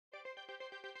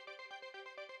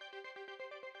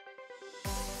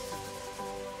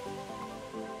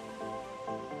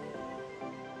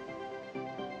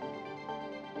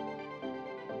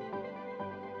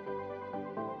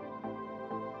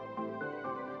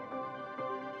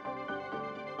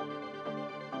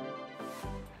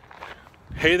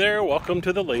Hey there, welcome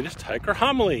to the latest Hiker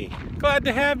Homily. Glad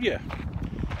to have you.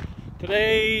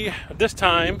 Today, this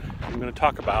time, I'm going to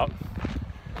talk about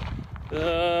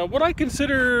what I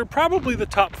consider probably the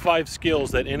top 5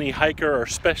 skills that any hiker or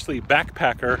especially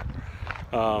backpacker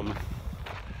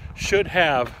should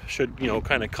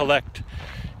kind of collect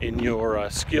in your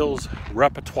skills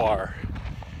repertoire.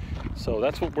 So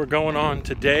that's what we're going on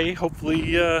today.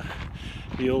 Hopefully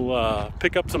you'll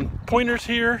pick up some pointers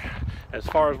here as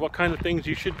far as what kind of things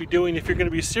you should be doing if you're going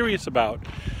to be serious about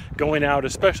going out,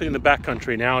 especially in the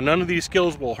backcountry. Now, none of these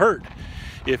skills will hurt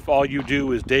if all you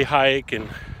do is day hike and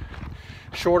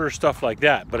shorter stuff like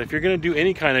that. But if you're going to do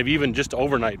any kind of even just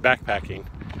overnight backpacking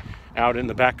out in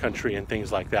the backcountry and things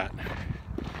like that,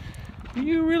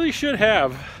 you really should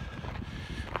have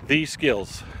these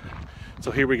skills.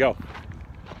 So here we go.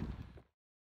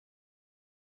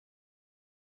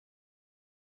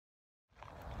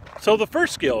 So the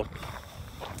first skill,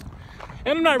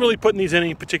 and I'm not really putting these in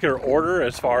any particular order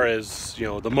as far as,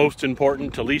 the most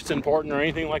important to least important or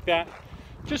anything like that.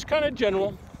 Just kind of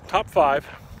general, top 5.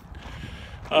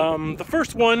 The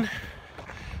first one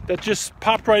that just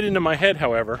popped right into my head,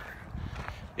 however,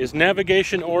 is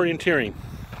navigation orienteering.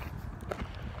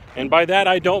 And by that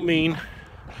I don't mean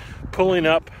pulling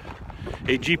up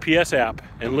a GPS app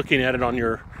and looking at it on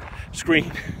your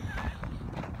screen.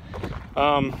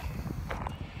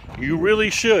 You really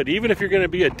should, even if you're going to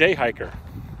be a day hiker,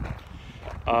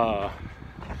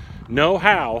 know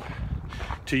how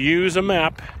to use a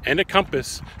map and a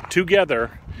compass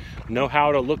together, know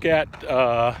how to look at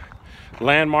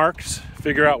landmarks,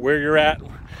 figure out where you're at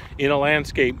in a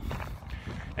landscape,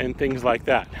 and things like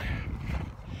that.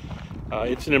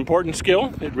 It's an important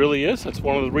skill, it really is. That's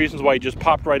one of the reasons why it just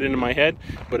popped right into my head,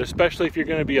 but especially if you're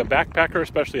going to be a backpacker,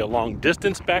 especially a long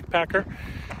distance backpacker.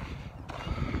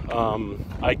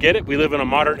 I get it, we live in a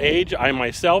modern age. I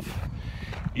myself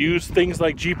use things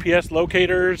like GPS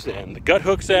locators and the Gut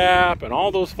Hooks app and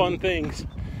all those fun things.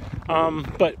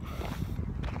 But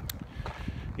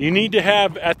you need to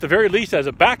have, at the very least as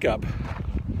a backup,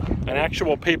 an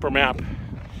actual paper map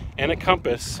and a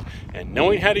compass, and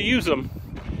knowing how to use them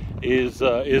is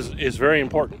very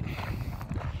important.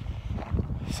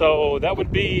 So that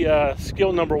would be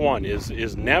skill number 1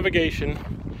 is navigation,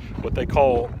 what they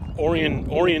call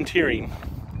orienteering,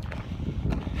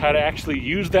 how to actually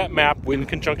use that map in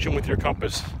conjunction with your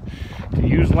compass to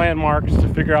use landmarks to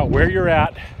figure out where you're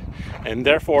at, and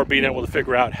therefore being able to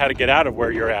figure out how to get out of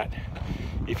where you're at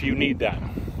if you need that.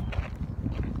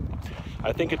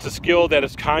 I think it's a skill that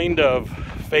is kind of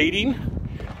fading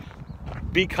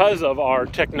because of our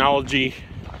technology.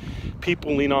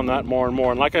 People lean on that more and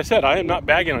more, and like I said, I am not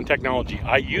bagging on technology.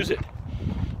 I use it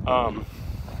on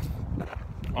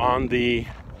the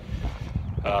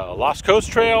Lost Coast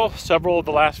Trail, several of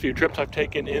the last few trips I've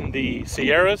taken in the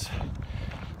Sierras.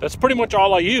 That's pretty much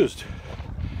all I used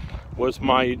was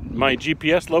my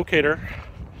GPS locator,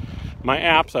 my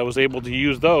apps. I was able to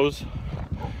use those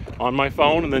on my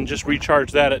phone and then just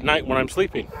recharge that at night when I'm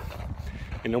sleeping,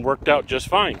 and it worked out just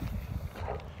fine.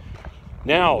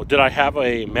 Now, did I have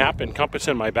a map and compass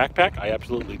in my backpack? I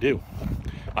absolutely do.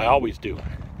 I always do.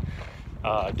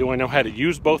 Do I know how to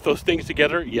use both those things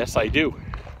together? Yes, I do.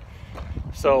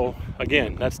 So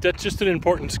again, that's just an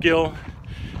important skill,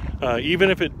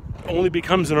 even if it only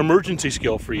becomes an emergency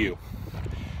skill for you.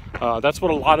 That's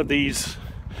what a lot of these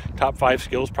top 5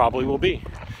 skills probably will be.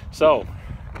 So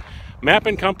map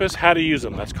and compass, how to use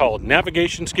them. That's called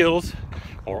navigation skills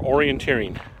or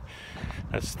orienteering.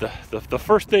 That's the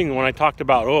first thing when I thought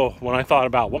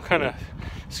about what kind of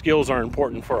skills are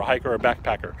important for a hiker or a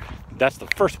backpacker. That's the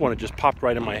first one that just popped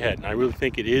right in my head, and I really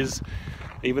think it is,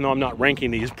 even though I'm not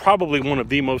ranking these, probably one of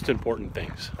the most important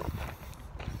things.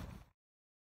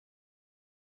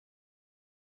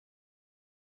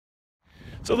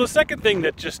 So the second thing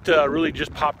that just really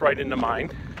just popped right into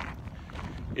mind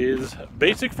is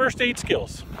basic first aid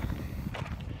skills.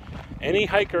 Any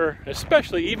hiker,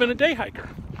 especially even a day hiker,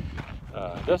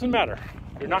 doesn't matter.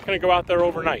 You're not going to go out there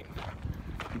overnight.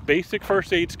 Basic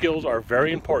first aid skills are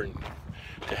very important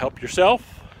to help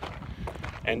yourself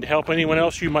and to help anyone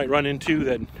else you might run into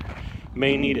that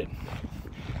may need it.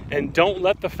 And don't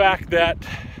let the fact that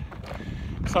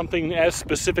something as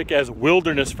specific as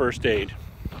wilderness first aid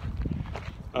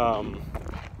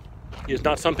is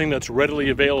not something that's readily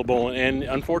available, and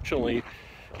unfortunately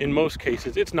in most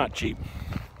cases it's not cheap.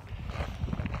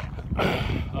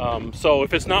 So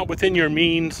if it's not within your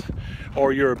means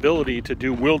or your ability to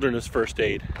do wilderness first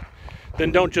aid,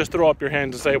 then don't just throw up your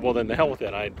hands and say, well, then the hell with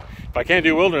it. If I can't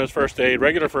do wilderness first aid,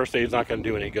 regular first aid is not going to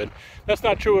do any good. That's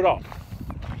not true at all.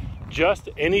 Just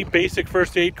any basic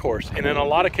first aid course. And in a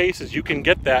lot of cases, you can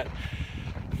get that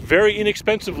very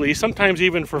inexpensively, sometimes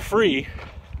even for free,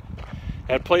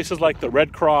 at places like the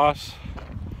Red Cross,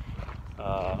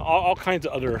 all kinds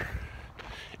of other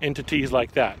entities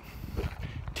like that.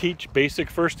 Teach basic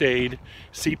first aid,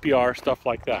 CPR, stuff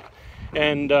like that.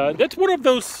 And that's one of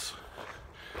those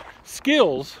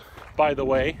skills, by the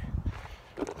way,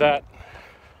 that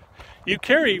you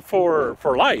carry for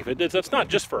life. That's not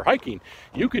just for hiking.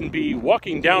 You can be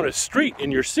walking down a street in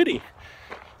your city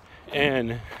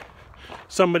and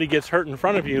somebody gets hurt in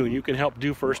front of you, and you can help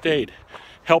do first aid.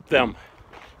 Help them.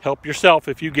 Help yourself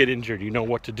if you get injured. You know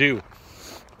what to do.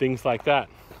 Things like that.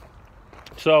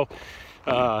 So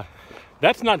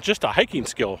that's not just a hiking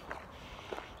skill.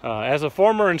 As a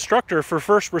former instructor for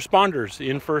first responders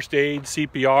in first aid,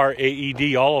 CPR,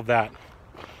 AED, all of that,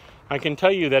 I can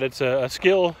tell you that it's a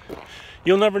skill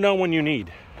you'll never know when you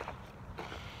need.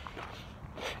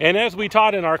 And as we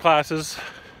taught in our classes,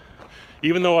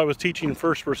 even though I was teaching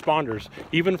first responders,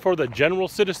 even for the general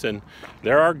citizen,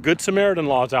 there are Good Samaritan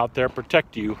laws out there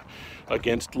protect you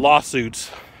against lawsuits.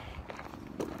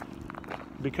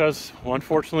 Because, well,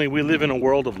 unfortunately, we live in a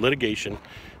world of litigation,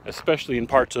 especially in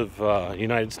parts of the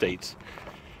United States,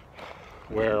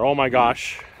 where, oh my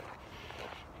gosh,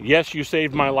 yes, you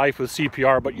saved my life with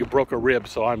CPR, but you broke a rib,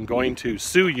 so I'm going to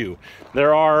sue you.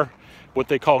 There are what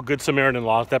they call Good Samaritan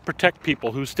laws that protect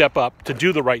people who step up to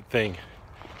do the right thing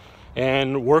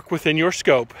and work within your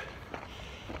scope.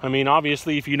 I mean,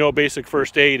 obviously, if you know basic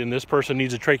first aid and this person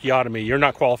needs a tracheotomy, you're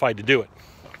not qualified to do it.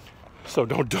 So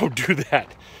don't do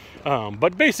that.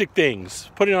 But basic things,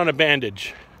 putting on a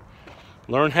bandage,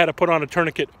 learn how to put on a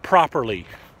tourniquet properly.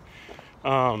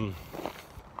 All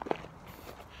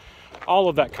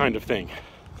of that kind of thing.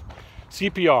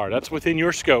 CPR, that's within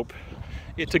your scope.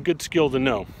 It's a good skill to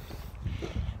know.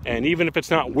 And even if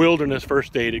it's not wilderness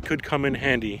first aid, it could come in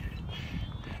handy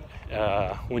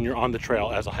when you're on the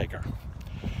trail as a hiker.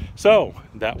 So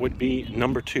that would be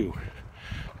number 2.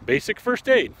 Basic first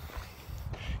aid.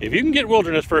 If you can get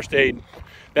wilderness first aid,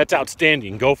 that's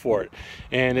outstanding. Go for it.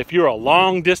 And if you're a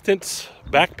long distance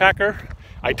backpacker,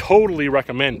 I totally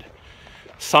recommend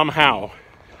somehow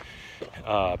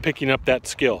picking up that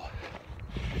skill.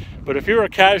 But if you're a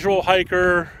casual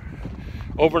hiker,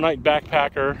 overnight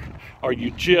backpacker, or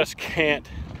you just can't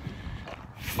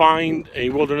find a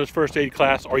wilderness first aid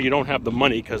class, or you don't have the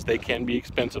money because they can be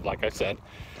expensive, like I said,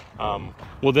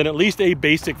 well, then at least a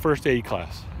basic first aid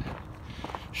class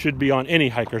should be on any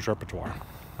hiker's repertoire.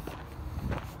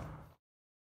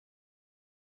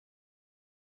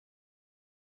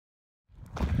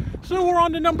 So we're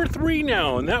on to number 3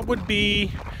 now, and that would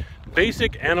be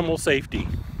basic animal safety.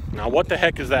 Now, what the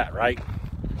heck is that, right?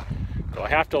 Do I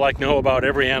have to know about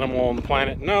every animal on the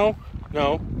planet? No.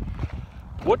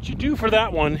 What you do for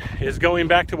that one is going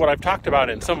back to what I've talked about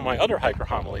in some of my other hiker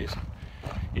homilies,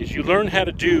 is you learn how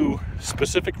to do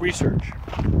specific research,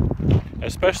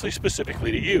 especially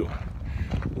specifically to you.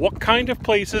 What kind of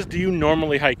places do you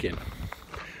normally hike in?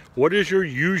 What is your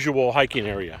usual hiking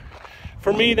area?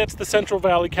 For me, that's the Central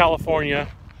Valley, California,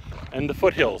 and the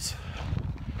foothills.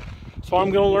 So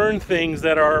I'm going to learn things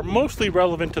that are mostly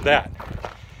relevant to that.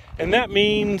 And that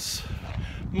means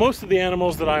most of the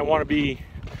animals that I want to be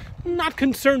not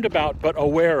concerned about, but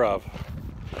aware of,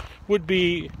 would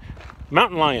be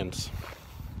mountain lions,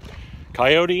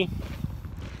 coyote,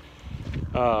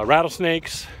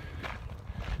 rattlesnakes,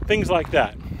 things like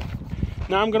that.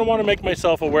 Now I'm going to want to make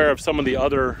myself aware of some of the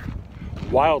other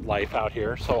wildlife out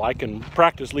here, so I can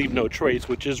practice leave no trace,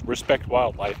 which is respect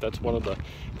wildlife. That's one of the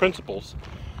principles.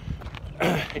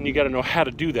 And you got to know how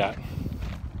to do that.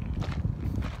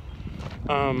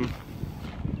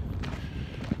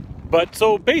 But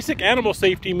so basic animal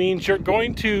safety means you're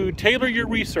going to tailor your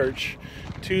research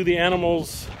to the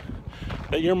animals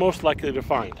that you're most likely to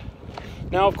find.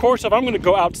 Now, of course, if I'm going to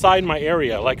go outside my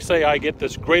area, like say I get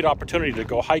this great opportunity to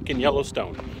go hike in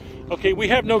Yellowstone. Okay, we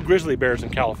have no grizzly bears in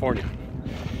California.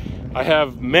 I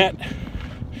have met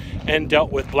and dealt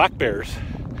with black bears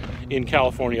in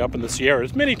California up in the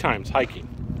Sierras many times hiking.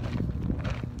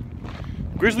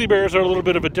 Grizzly bears are a little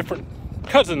bit of a different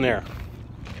cousin there.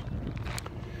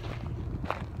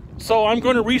 So I'm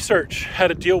going to research how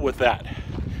to deal with that,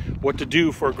 what to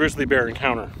do for a grizzly bear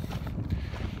encounter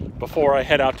before I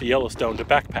head out to Yellowstone to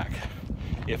backpack,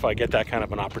 if I get that kind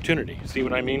of an opportunity. See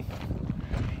what I mean?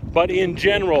 But in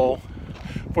general,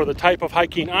 for the type of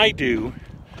hiking I do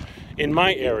in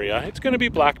my area, it's going to be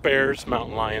black bears,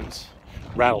 mountain lions,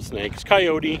 rattlesnakes,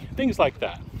 coyote, things like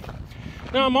that.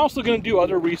 Now I'm also going to do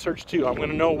other research too. I'm going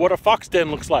to know what a fox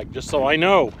den looks like, just so I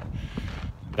know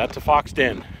that's a fox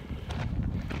den.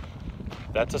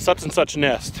 That's a such and such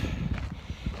nest.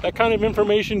 That kind of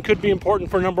information could be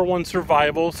important for number 1,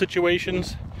 survival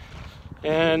situations.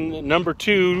 And number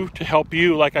two, to help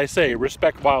you, like I say,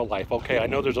 respect wildlife. Okay, I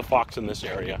know there's a fox in this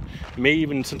area. May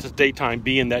even, since it's daytime,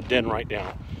 be in that den right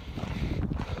now.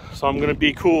 So I'm gonna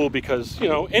be cool because, you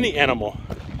know, any animal,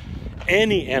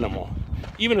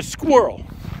 even a squirrel,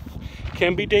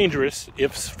 can be dangerous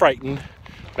if frightened,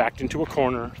 backed into a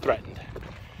corner, threatened.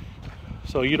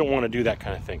 So you don't want to do that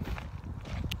kind of thing.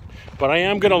 But I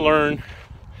am going to learn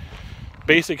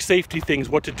basic safety things,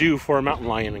 what to do for a mountain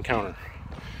lion encounter.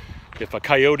 If a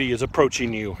coyote is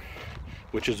approaching you,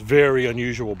 which is very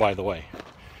unusual, by the way.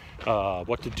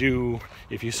 What to do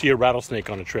if you see a rattlesnake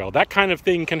on a trail. That kind of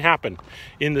thing can happen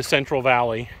in the Central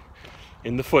Valley,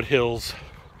 in the foothills,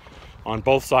 on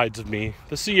both sides of me,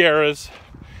 the Sierras,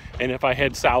 and if I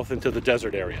head south into the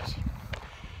desert areas.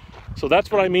 So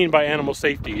that's what I mean by animal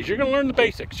safety, is you're going to learn the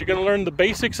basics. You're going to learn the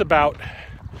basics about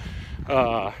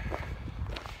the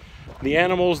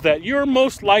animals that you're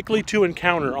most likely to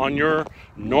encounter on your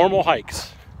normal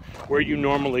hikes, where you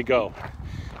normally go.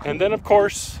 And then, of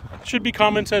course, it should be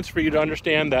common sense for you to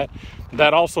understand that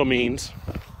that also means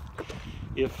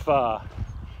if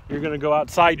you're going to go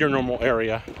outside your normal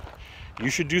area, you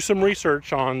should do some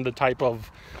research on the type of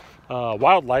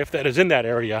wildlife that is in that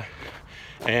area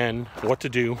and what to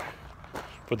do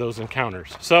for those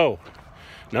encounters. So,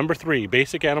 number 3,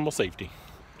 basic animal safety.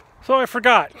 So I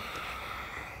forgot,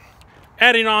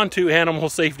 adding on to animal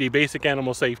safety, basic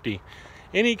animal safety,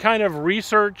 any kind of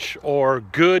research or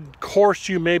good course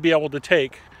you may be able to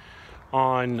take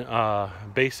on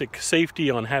basic safety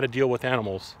on how to deal with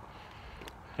animals.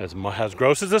 As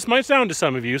gross as this might sound to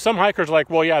some of you, some hikers are like,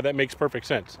 well, yeah, that makes perfect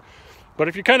sense. But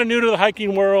if you're kind of new to the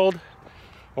hiking world,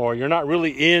 or you're not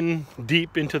really in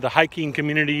deep into the hiking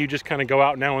community, you just kind of go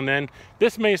out now and then,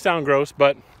 this may sound gross,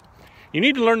 but you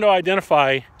need to learn to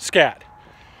identify scat.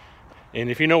 And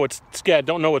if you know what scat,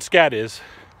 don't know what scat is,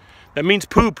 that means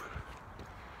poop.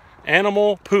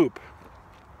 Animal poop.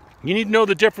 You need to know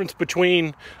the difference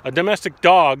between a domestic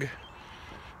dog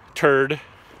turd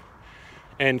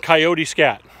and coyote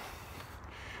scat.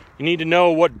 You need to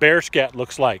know what bear scat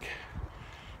looks like.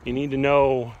 You need to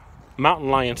know mountain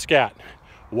lion scat.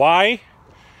 Why?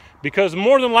 Because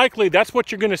more than likely that's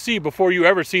what you're going to see before you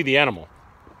ever see the animal.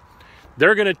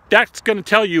 That's going to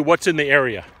tell you what's in the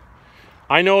area.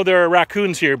 I know there are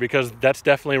raccoons here because that's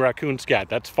definitely raccoon scat.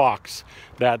 That's fox.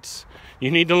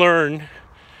 You need to learn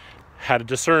how to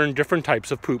discern different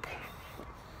types of poop.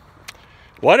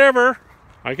 Whatever.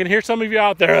 I can hear some of you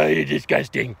out there, oh, you're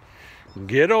disgusting.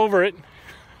 Get over it.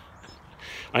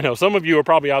 I know some of you are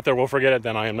probably out there, well, forget it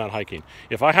then, I am not hiking.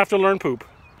 If I have to learn poop,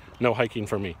 no hiking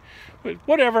for me. But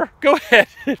whatever, go ahead.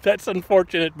 That's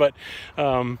unfortunate, but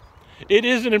it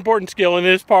is an important skill and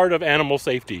it is part of animal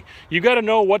safety. You got to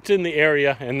know what's in the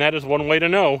area, and that is one way to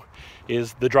know,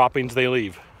 is the droppings they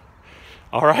leave.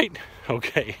 All right?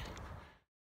 Okay.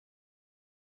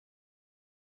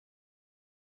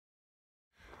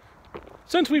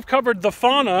 Since we've covered the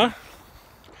fauna,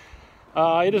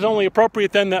 it is only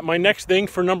appropriate then that my next thing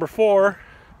for number 4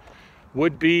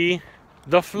 would be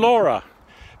the flora.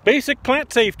 Basic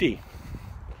plant safety.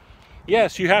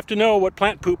 Yes, you have to know what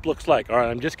plant poop looks like. All right,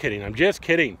 I'm just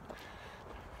kidding.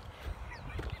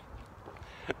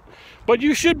 But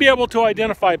you should be able to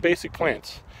identify basic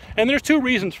plants. And there's 2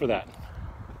 reasons for that.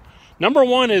 Number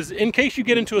 1 is, in case you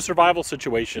get into a survival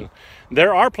situation,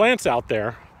 there are plants out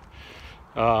there.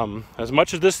 As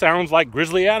much as this sounds like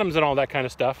Grizzly Adams and all that kind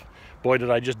of stuff, boy, did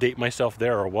I just date myself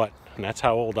there or what? And that's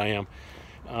how old I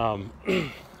am.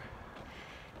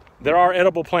 There are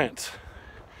edible plants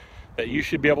that you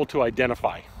should be able to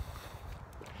identify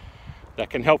that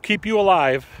can help keep you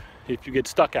alive if you get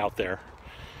stuck out there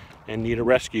and need a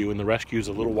rescue, and the rescue is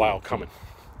a little while coming.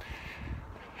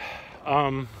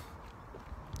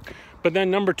 But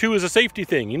then number 2 is a safety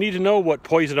thing. You need to know what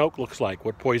poison oak looks like,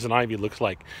 what poison ivy looks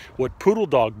like, what poodle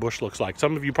dog bush looks like.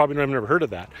 Some of you probably have never heard of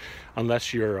that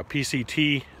unless you're a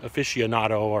PCT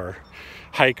aficionado or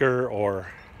hiker or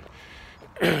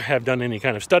have done any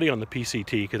kind of study on the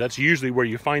PCT, because that's usually where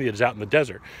you find it, is out in the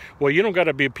desert. Well, you don't got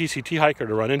to be a PCT hiker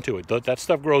to run into it. That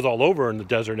stuff grows all over in the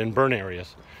desert and burn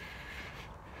areas.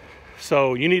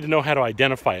 So you need to know how to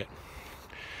identify it,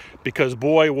 because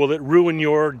boy, will it ruin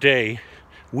your day,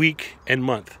 week, and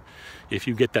month if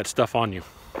you get that stuff on you.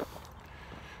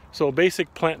 So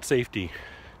basic plant safety.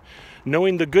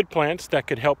 Knowing the good plants that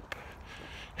could help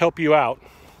you out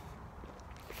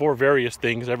for various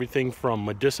things, everything from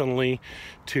medicinally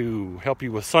to help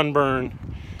you with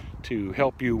sunburn, to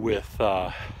help you with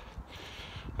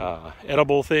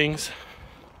edible things,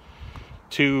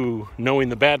 to knowing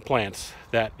the bad plants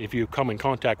that if you come in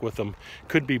contact with them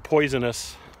could be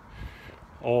poisonous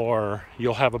or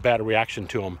you'll have a bad reaction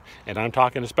to them. And I'm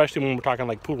talking, especially when we're talking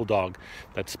like poodle dog,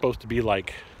 that's supposed to be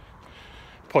like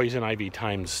poison ivy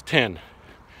times 10.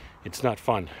 It's not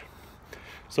fun.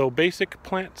 So basic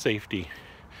plant safety,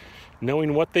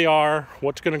 knowing what they are,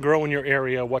 what's going to grow in your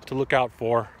area, what to look out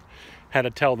for, how to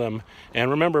tell them. And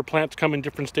remember, plants come in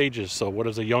different stages. So what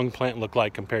does a young plant look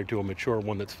like compared to a mature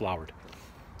one that's flowered?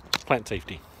 Plant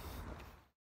safety.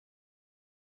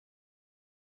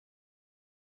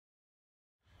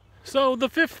 So the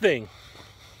fifth thing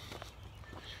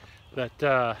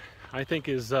that I think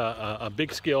is a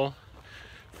big skill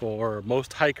for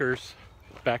most hikers,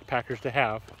 backpackers to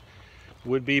have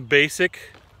would be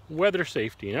basic weather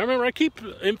safety. And I remember I keep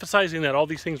emphasizing that all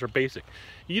these things are basic.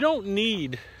 You don't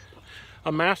need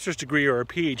a master's degree or a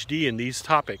PhD in these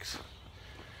topics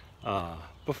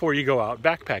before you go out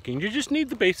backpacking. You just need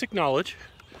the basic knowledge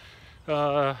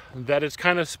that is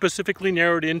kind of specifically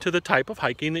narrowed into the type of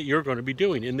hiking that you're going to be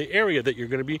doing in the area that you're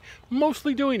going to be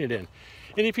mostly doing it in.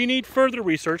 And if you need further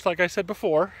research, like I said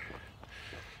before,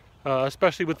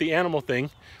 especially with the animal thing,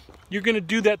 you're going to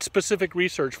do that specific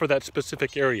research for that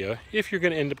specific area if you're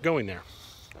going to end up going there.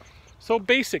 So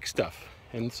basic stuff.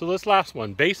 And so this last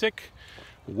one, basic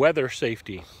weather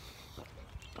safety.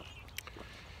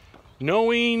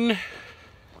 Knowing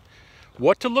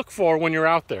what to look for when you're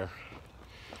out there.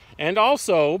 And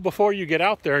also, before you get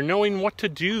out there, knowing what to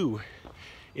do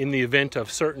in the event of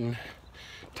certain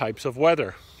types of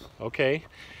weather. Okay?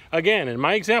 Again, and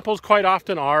my examples quite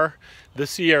often are the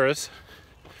Sierras,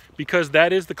 because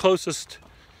that is the closest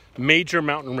major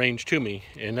mountain range to me,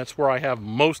 and that's where I have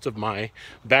most of my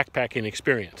backpacking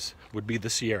experience, would be the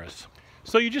Sierras.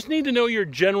 So you just need to know your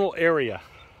general area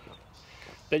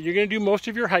that you're going to do most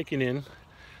of your hiking in,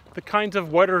 the kinds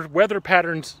of weather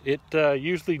patterns it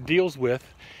usually deals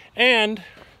with, and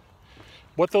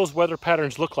what those weather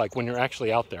patterns look like when you're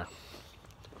actually out there.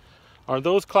 Are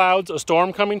those clouds a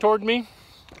storm coming toward me?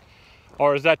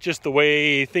 Or is that just the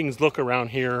way things look around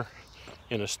here,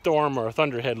 and a storm or a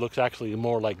thunderhead looks actually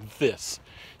more like this?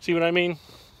 See what I mean?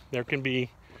 There can be,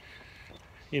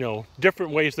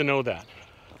 different ways to know that.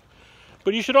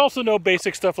 But you should also know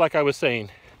basic stuff like I was saying.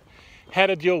 How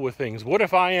to deal with things. What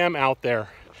if I am out there,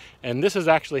 and this has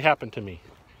actually happened to me?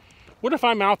 What if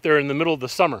I'm out there in the middle of the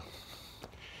summer?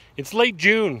 It's late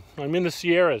June. I'm in the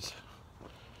Sierras.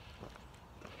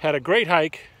 Had a great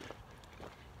hike.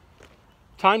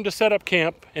 Time to set up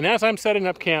camp. And as I'm setting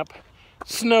up camp,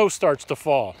 snow starts to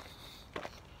fall.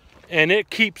 And it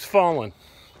keeps falling.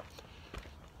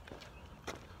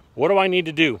 What do I need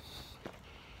to do?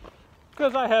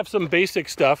 Because I have some basic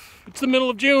stuff. It's the middle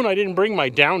of June. I didn't bring my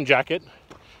down jacket.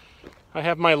 I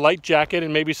have my light jacket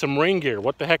and maybe some rain gear.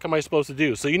 What the heck am I supposed to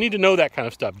do? So you need to know that kind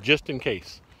of stuff, just in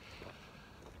case.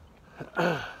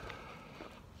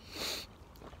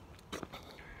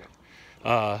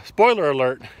 Spoiler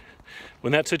alert,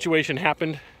 when that situation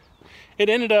happened, it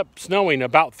ended up snowing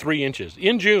about 3 inches.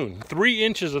 In June, 3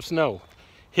 inches of snow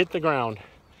hit the ground.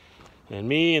 And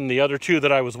me and the other two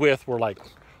that I was with were like,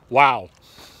 wow.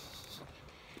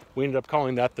 We ended up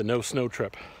calling that the no snow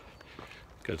trip,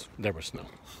 because there was snow.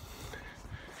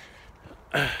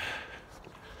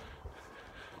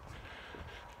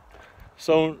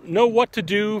 So know what to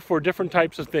do for different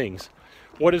types of things.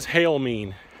 What does hail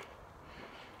mean?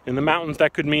 In the mountains,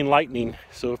 that could mean lightning.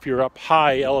 So if you're up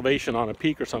high elevation on a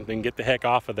peak or something, get the heck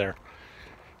off of there.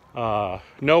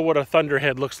 Know what a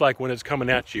thunderhead looks like when it's coming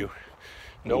at you.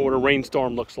 Know what a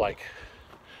rainstorm looks like.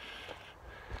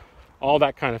 All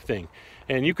that kind of thing.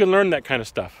 And you can learn that kind of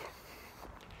stuff.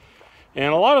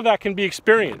 And a lot of that can be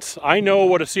experience. I know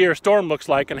what a Sierra storm looks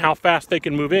like and how fast they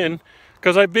can move in,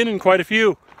 because I've been in quite a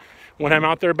few when I'm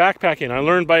out there backpacking. I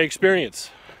learned by experience.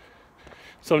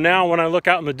 So now when I look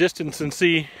out in the distance and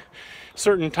see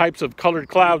certain types of colored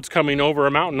clouds coming over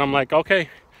a mountain, I'm like, okay,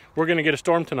 we're going to get a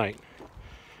storm tonight.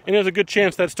 And there's a good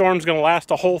chance that storm's going to last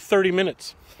a whole 30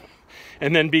 minutes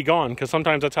and then be gone, because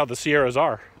sometimes that's how the Sierras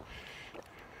are.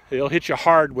 It'll hit you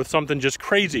hard with something just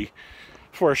crazy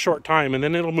for a short time, and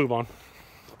then it'll move on.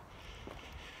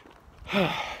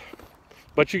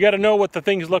 But you got to know what the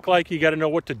things look like. You got to know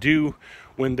what to do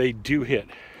when they do hit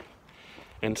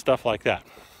and stuff like that.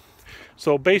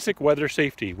 So basic weather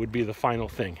safety would be the final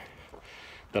thing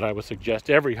that I would suggest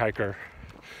every hiker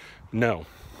know.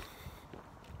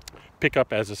 Pick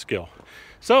up as a skill.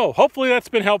 So hopefully that's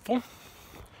been helpful.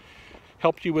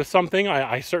 Helped you with something.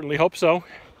 I certainly hope so.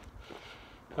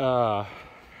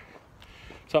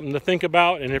 Something to think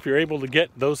about, and if you're able to get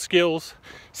those skills,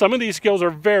 some of these skills are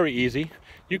very easy.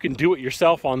 You can do it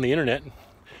yourself on the internet.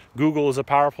 Google is a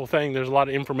powerful thing. There's a lot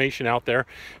of information out there.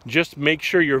 Just make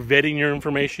sure you're vetting your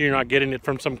information. You're not getting it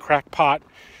from some crackpot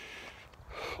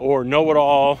or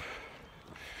know-it-all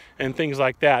and things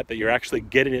like that, that you're actually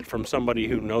getting it from somebody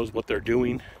who knows what they're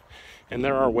doing. And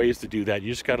there are ways to do that.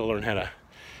 You just got to learn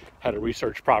how to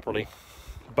research properly.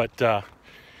 But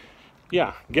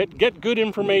yeah, get good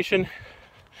information,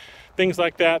 things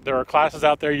like that. There are classes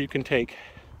out there you can take.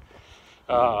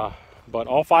 But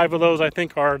all 5 of those, I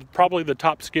think, are probably the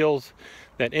top skills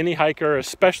that any hiker,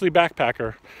 especially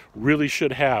backpacker, really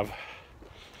should have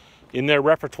in their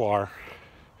repertoire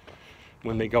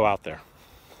when they go out there.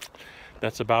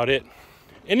 That's about it.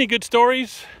 Any good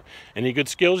stories? Any good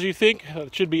skills you think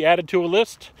should be added to a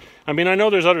list? I mean, I know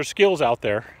there's other skills out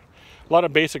there. A lot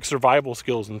of basic survival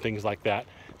skills and things like that.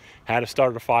 How to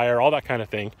start a fire, all that kind of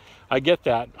thing. I get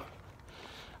that.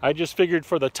 I just figured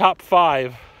for the top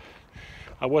 5,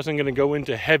 I wasn't going to go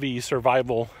into heavy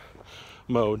survival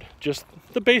mode. Just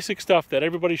the basic stuff that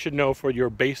everybody should know for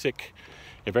your basic,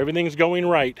 if everything's going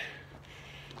right,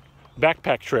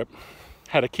 backpack trip.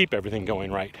 How to keep everything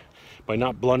going right by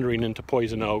not blundering into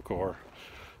poison oak or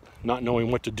not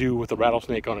knowing what to do with a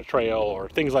rattlesnake on a trail or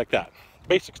things like that.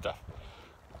 Basic stuff.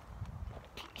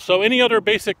 So any other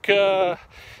basic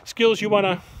skills you want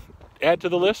to add to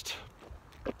the list?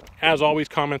 As always,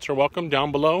 comments are welcome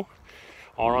down below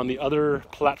or on the other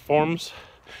platforms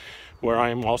where I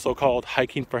am also called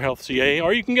Hiking for Health CA,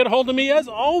 or you can get a hold of me as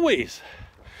always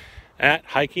at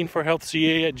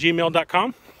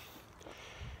hikingforhealthca@gmail.com.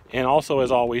 And also,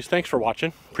 as always, thanks for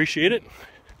watching. Appreciate it.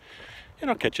 And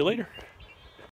I'll catch you later.